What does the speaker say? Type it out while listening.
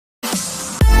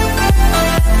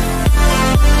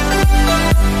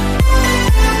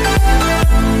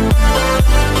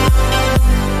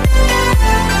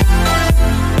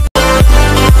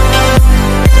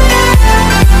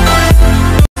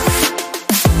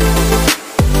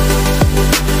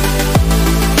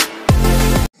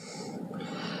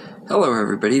Hello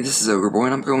everybody, this is Ogreboy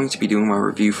and I'm going to be doing my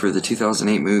review for the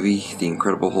 2008 movie, The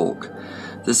Incredible Hulk.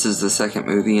 This is the second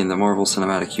movie in the Marvel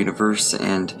Cinematic Universe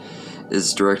and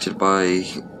is directed by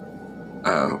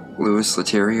Louis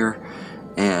Leterrier,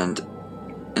 and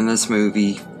in this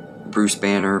movie, Bruce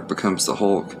Banner becomes the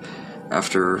Hulk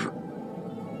after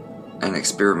an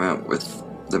experiment with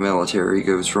the military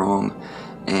goes wrong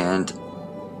and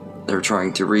they're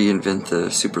trying to reinvent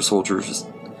the super soldiers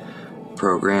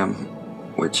program,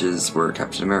 which is where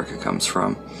Captain America comes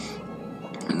from,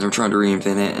 and they're trying to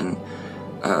reinvent it, and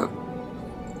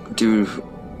due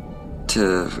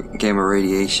to gamma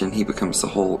radiation he becomes the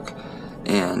Hulk,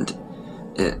 and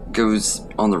it goes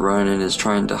on the run and is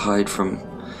trying to hide from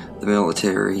the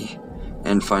military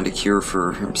and find a cure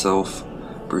for himself.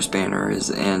 Bruce Banner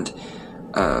is, and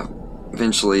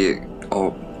eventually it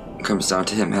all comes down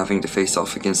to him having to face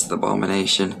off against the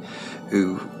Abomination,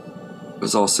 who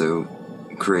was also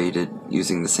created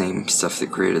using the same stuff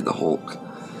that created the Hulk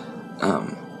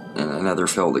in another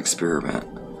failed experiment.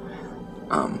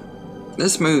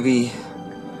 This movie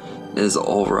is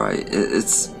alright.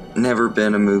 It's never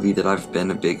been a movie that I've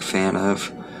been a big fan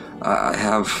of. I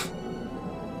have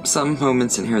some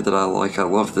moments in here that I like. I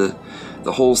love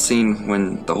the whole scene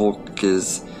when the Hulk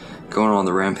is going on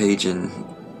the rampage and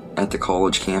at the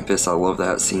college campus. I love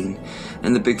that scene.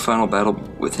 And the big final battle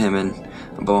with him and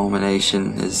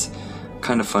Abomination is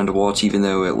kind of fun to watch, even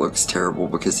though it looks terrible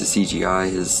because the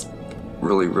CGI is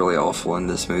really awful in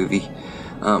this movie.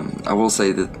 I will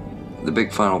say that the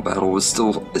big final battle is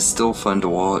still fun to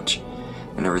watch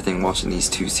and everything. Watching these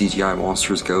two CGI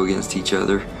monsters go against each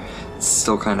other, it's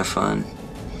still kind of fun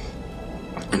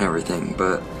and everything.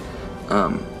 But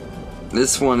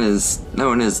this one is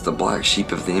known as the black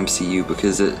sheep of the MCU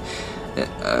because it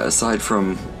aside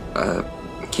from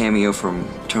cameo from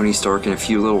Tony Stark and a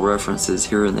few little references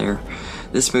here and there,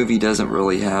 this movie doesn't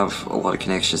really have a lot of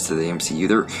connections to the MCU.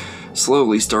 They're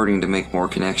slowly starting to make more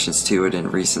connections to it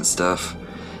in recent stuff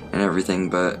and everything,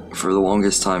 but for the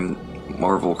longest time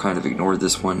Marvel kind of ignored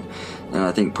this one, and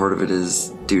I think part of it is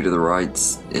due to the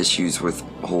rights issues with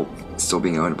Hulk still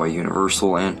being owned by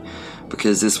Universal, and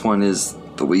because this one is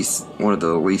one of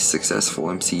the least successful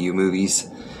MCU movies.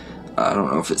 I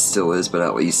don't know if it still is, but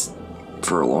at least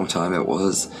for a long time it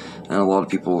was, and a lot of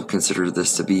people consider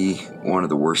this to be one of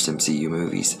the worst MCU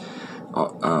movies,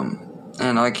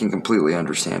 and I can completely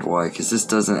understand why, because this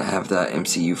doesn't have that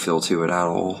MCU feel to it at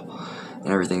all and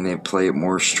everything. They play it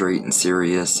more straight and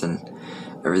serious and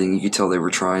everything. You could tell they were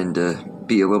trying to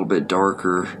be a little bit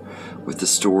darker with the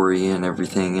story and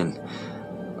everything, and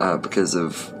because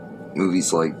of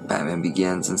movies like Batman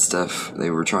Begins and stuff, they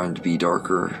were trying to be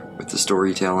darker with the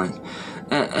storytelling,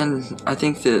 and I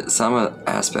think that some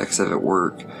aspects of it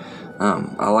work.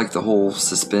 I like the whole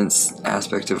suspense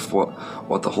aspect of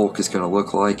what the Hulk is going to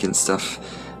look like and stuff.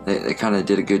 They kind of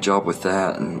did a good job with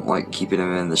that, and like keeping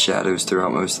him in the shadows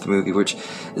throughout most of the movie, which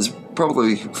is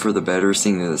probably for the better,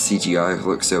 seeing that the CGI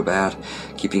looks so bad.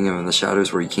 Keeping him in the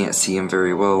shadows where you can't see him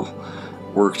very well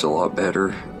worked a lot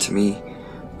better to me.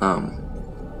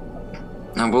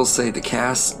 I will say the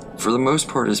cast, for the most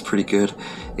part, is pretty good,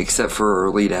 except for our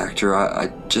lead actor. I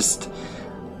just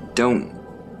don't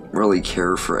really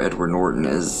care for Edward Norton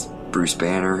as Bruce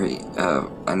Banner.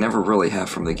 I never really have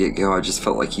from the get-go. I just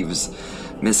felt like he was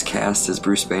miscast as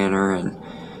Bruce Banner and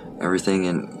everything,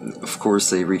 and of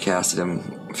course they recasted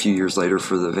him a few years later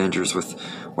for the Avengers with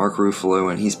Mark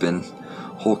Ruffalo, and he's been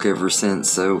Hulk ever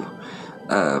since. So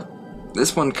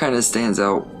this one kind of stands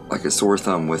out like a sore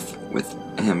thumb with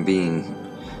him being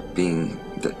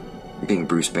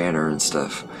Bruce Banner and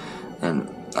stuff, and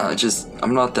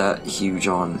I'm not that huge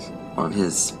on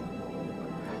his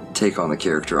take on the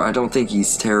character. I don't think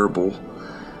he's terrible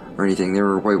or anything. There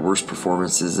were way worse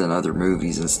performances in other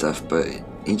movies and stuff, but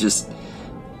he's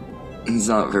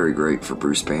not very great for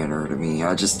Bruce Banner to me.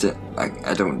 I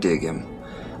don't dig him.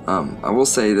 I will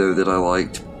say though that I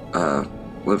liked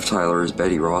Liv Tyler as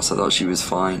Betty Ross. I thought she was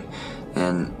fine,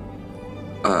 and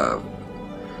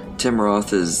Tim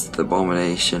Roth as the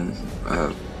Abomination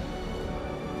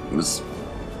was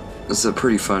a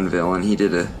pretty fun villain. He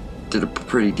did a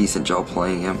pretty decent job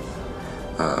playing him,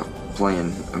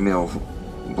 playing Emil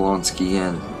Blonsky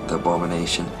and the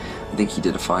Abomination. I think he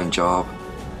did a fine job,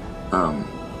 and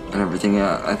everything.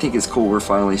 I think it's cool we're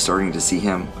finally starting to see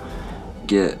him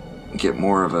get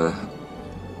more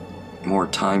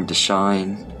time to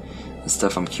shine and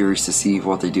stuff. I'm curious to see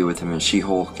what they do with him in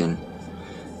She-Hulk and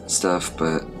stuff,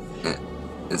 but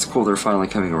it's cool they're finally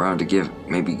coming around to give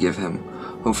him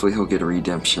hopefully he'll get a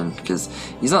redemption, because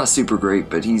he's not super great,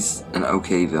 but he's an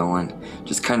okay villain,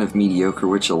 just kind of mediocre,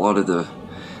 which a lot of the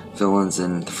villains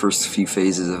in the first few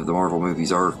phases of the Marvel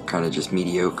movies are kind of just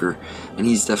mediocre, and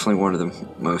he's definitely one of the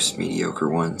most mediocre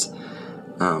ones.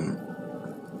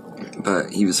 But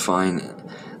he was fine,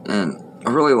 and I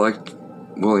really liked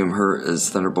William Hurt as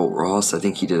Thunderbolt Ross. I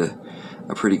think he did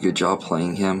a pretty good job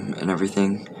playing him and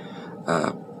everything.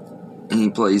 And he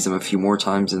plays him a few more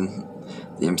times in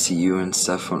the MCU and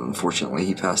stuff. Unfortunately,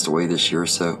 he passed away this year,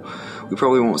 so we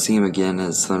probably won't see him again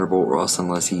as Thunderbolt Ross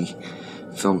unless he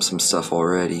filmed some stuff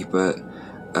already. But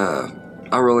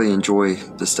I really enjoy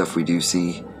the stuff we do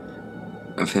see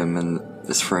of him in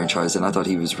this franchise, and I thought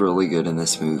he was really good in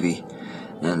this movie.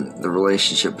 And the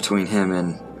relationship between him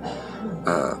and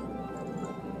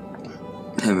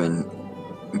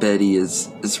Betty is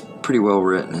pretty well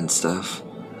written and stuff.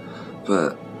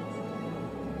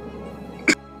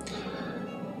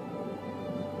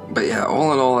 But yeah,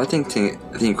 all in all, I think the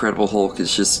Incredible Hulk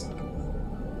is just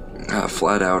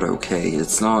flat out okay.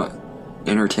 It's not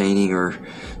entertaining or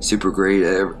super great.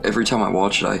 Every time I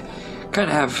watch it, I kind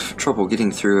of have trouble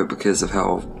getting through it because of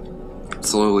how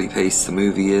slowly paced the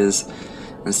movie is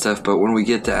and stuff. But when we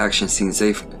get to action scenes,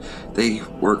 they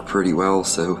work pretty well.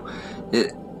 So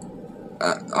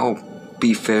I'll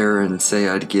be fair and say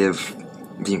I'd give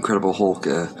the Incredible Hulk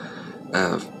a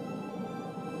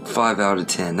 5 out of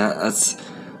 10. That's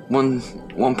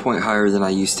one point higher than I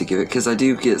used to give it, because I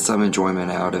do get some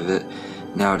enjoyment out of it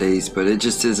nowadays, but it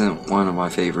just isn't one of my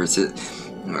favorites.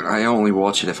 I only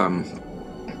watch it if I'm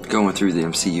going through the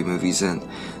MCU movies, and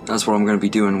that's what I'm going to be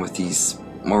doing with these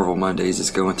Marvel Mondays, is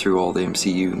going through all the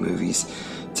MCU movies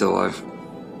till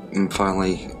I'm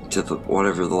finally to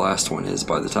whatever the last one is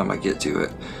by the time I get to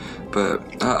it.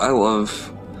 But I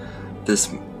love this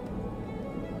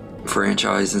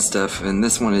franchise and stuff, and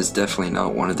this one is definitely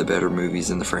not one of the better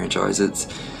movies in the franchise. It's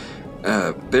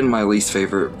been my least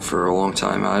favorite for a long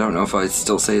time. I don't know if I'd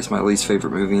still say it's my least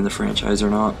favorite movie in the franchise or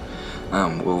not.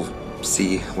 We'll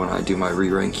see when I do my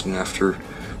re-ranking after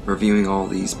reviewing all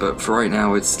these, but for right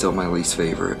now it's still my least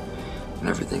favorite and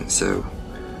everything. So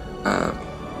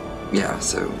yeah,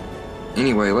 so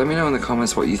anyway, let me know in the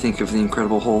comments what you think of the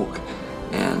Incredible Hulk,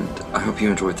 and I hope you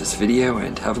enjoyed this video,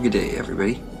 and have a good day,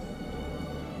 everybody.